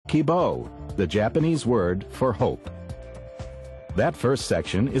Kibo, the Japanese word for hope. That first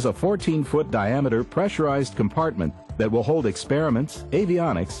section is a 14-foot diameter pressurized compartment that will hold experiments,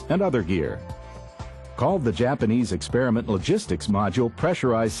 avionics, and other gear. Called the Japanese Experiment Logistics Module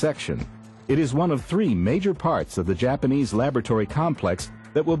Pressurized Section, it is one of 3 major parts of the Japanese laboratory complex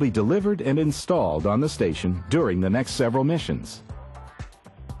that will be delivered and installed on the station during the next several missions.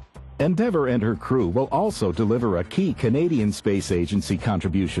 Endeavour and her crew will also deliver a key Canadian Space Agency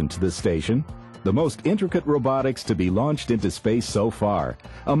contribution to the station, the most intricate robotics to be launched into space so far,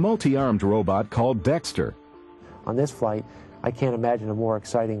 a multi-armed robot called Dextre. On this flight, I can't imagine a more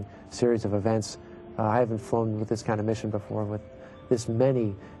exciting series of events. I haven't flown with this kind of mission before, with this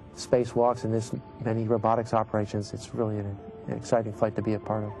many spacewalks and this many robotics operations. It's really an exciting flight to be a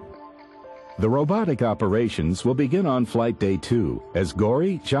part of. The robotic operations will begin on Flight Day 2 as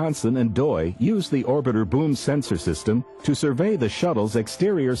Gorey, Johnson, and Doi use the orbiter boom sensor system to survey the shuttle's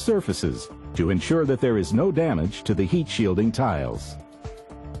exterior surfaces to ensure that there is no damage to the heat shielding tiles.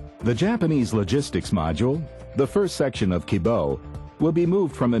 The Japanese logistics module, the first section of Kibo, will be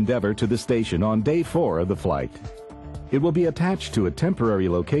moved from Endeavour to the station on Day 4 of the flight. It will be attached to a temporary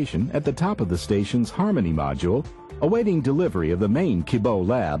location at the top of the station's Harmony module, awaiting delivery of the main Kibo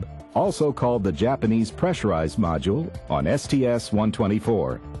lab, also called the Japanese Pressurized module, on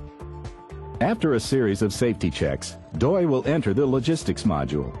STS124. After a series of safety checks, Doi will enter the logistics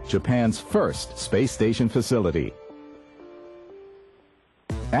module, Japan's first space station facility.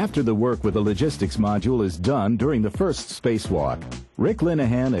 After the work with the logistics module is done during the first spacewalk, Rick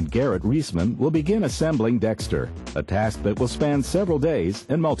Linehan and Garrett Reisman will begin assembling Dextre, a task that will span several days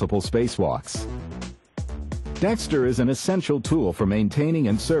and multiple spacewalks. Dextre is an essential tool for maintaining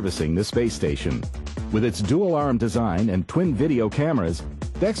and servicing the space station. With its dual-arm design and twin video cameras,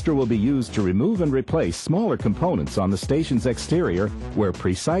 Dextre will be used to remove and replace smaller components on the station's exterior where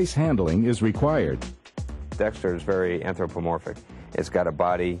precise handling is required. Dextre is very anthropomorphic. It's got a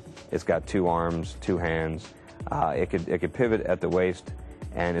body, it's got 2 arms, 2 hands. It could pivot at the waist,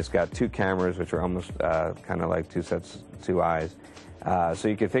 and it's got 2 cameras, which are almost kind of like 2 eyes. So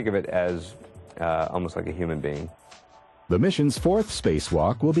you can think of it as almost like a human being. The mission's 4th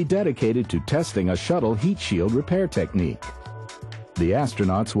spacewalk will be dedicated to testing a shuttle heat shield repair technique. The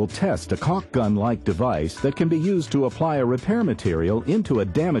astronauts will test a caulk gun-like device that can be used to apply a repair material into a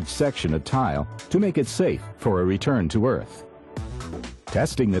damaged section of tile to make it safe for a return to Earth.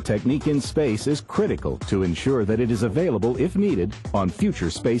 Testing the technique in space is critical to ensure that it is available if needed on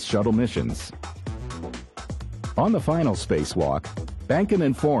future space shuttle missions. On the final spacewalk, Bankin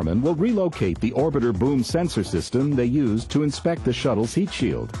and Foreman will relocate the orbiter boom sensor system they used to inspect the shuttle's heat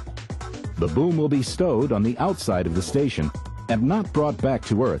shield. The boom will be stowed on the outside of the station and not brought back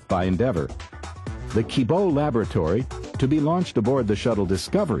to Earth by Endeavour. The Kibo laboratory, to be launched aboard the shuttle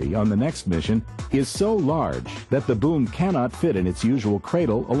Discovery on the next mission, is so large that the boom cannot fit in its usual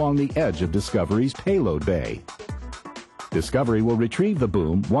cradle along the edge of Discovery's payload bay. Discovery will retrieve the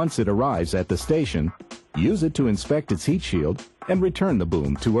boom once it arrives at the station, use it to inspect its heat shield, and return the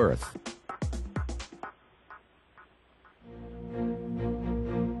boom to Earth.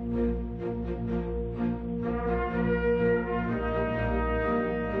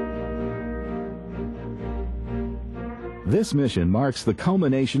 This mission marks the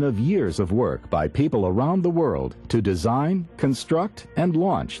culmination of years of work by people around the world to design, construct, and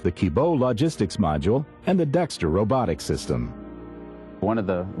launch the Kibo logistics module and the Dextre robotic system. One of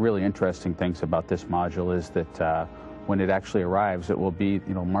the really interesting things about this module is that when it actually arrives, it will be,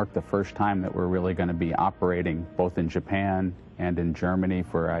 mark the first time that we're really going to be operating both in Japan and in Germany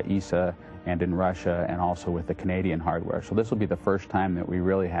for ESA and in Russia, and also with the Canadian hardware. So this will be the first time that we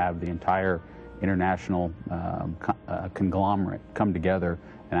really have the entire international conglomerate come together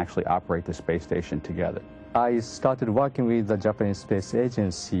and actually operate the space station together. I started working with the Japanese Space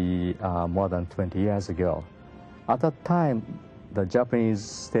Agency more than 20 years ago. At that time, the Japanese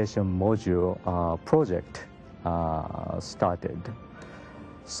station module project started.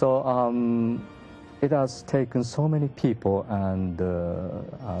 So it has taken so many people and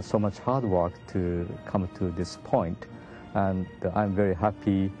so much hard work to come to this point, and I'm very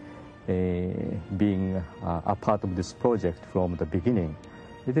happy being a part of this project from the beginning.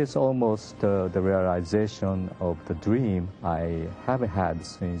 It is almost the realization of the dream I have had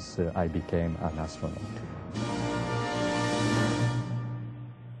since I became an astronaut.